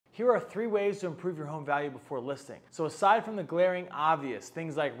Here are 3 ways to improve your home value before listing. So aside from the glaring obvious,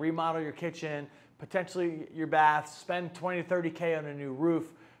 things like remodel your kitchen, potentially your bath, spend 20 to 30K on a new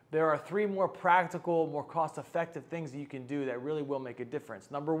roof, there are 3 more practical, more cost-effective things that you can do that really will make a difference.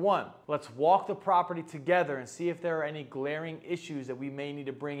 Number 1, let's walk the property together and see if there are any glaring issues that we may need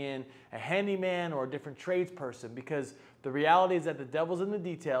to bring in a handyman or a different tradesperson, because the reality is that the devil's in the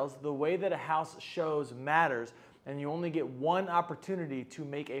details. The way that a house shows matters, and you only get one opportunity to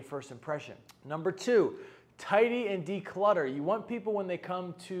make a first impression. Number 2, tidy and declutter. You want people, when they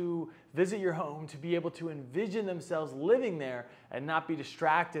come to visit your home, to be able to envision themselves living there and not be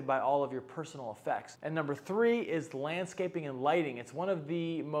distracted by all of your personal effects. And number 3 is landscaping and lighting. It's one of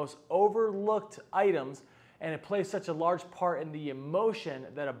the most overlooked items, and it plays such a large part in the emotion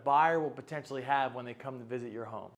that a buyer will potentially have when they come to visit your home.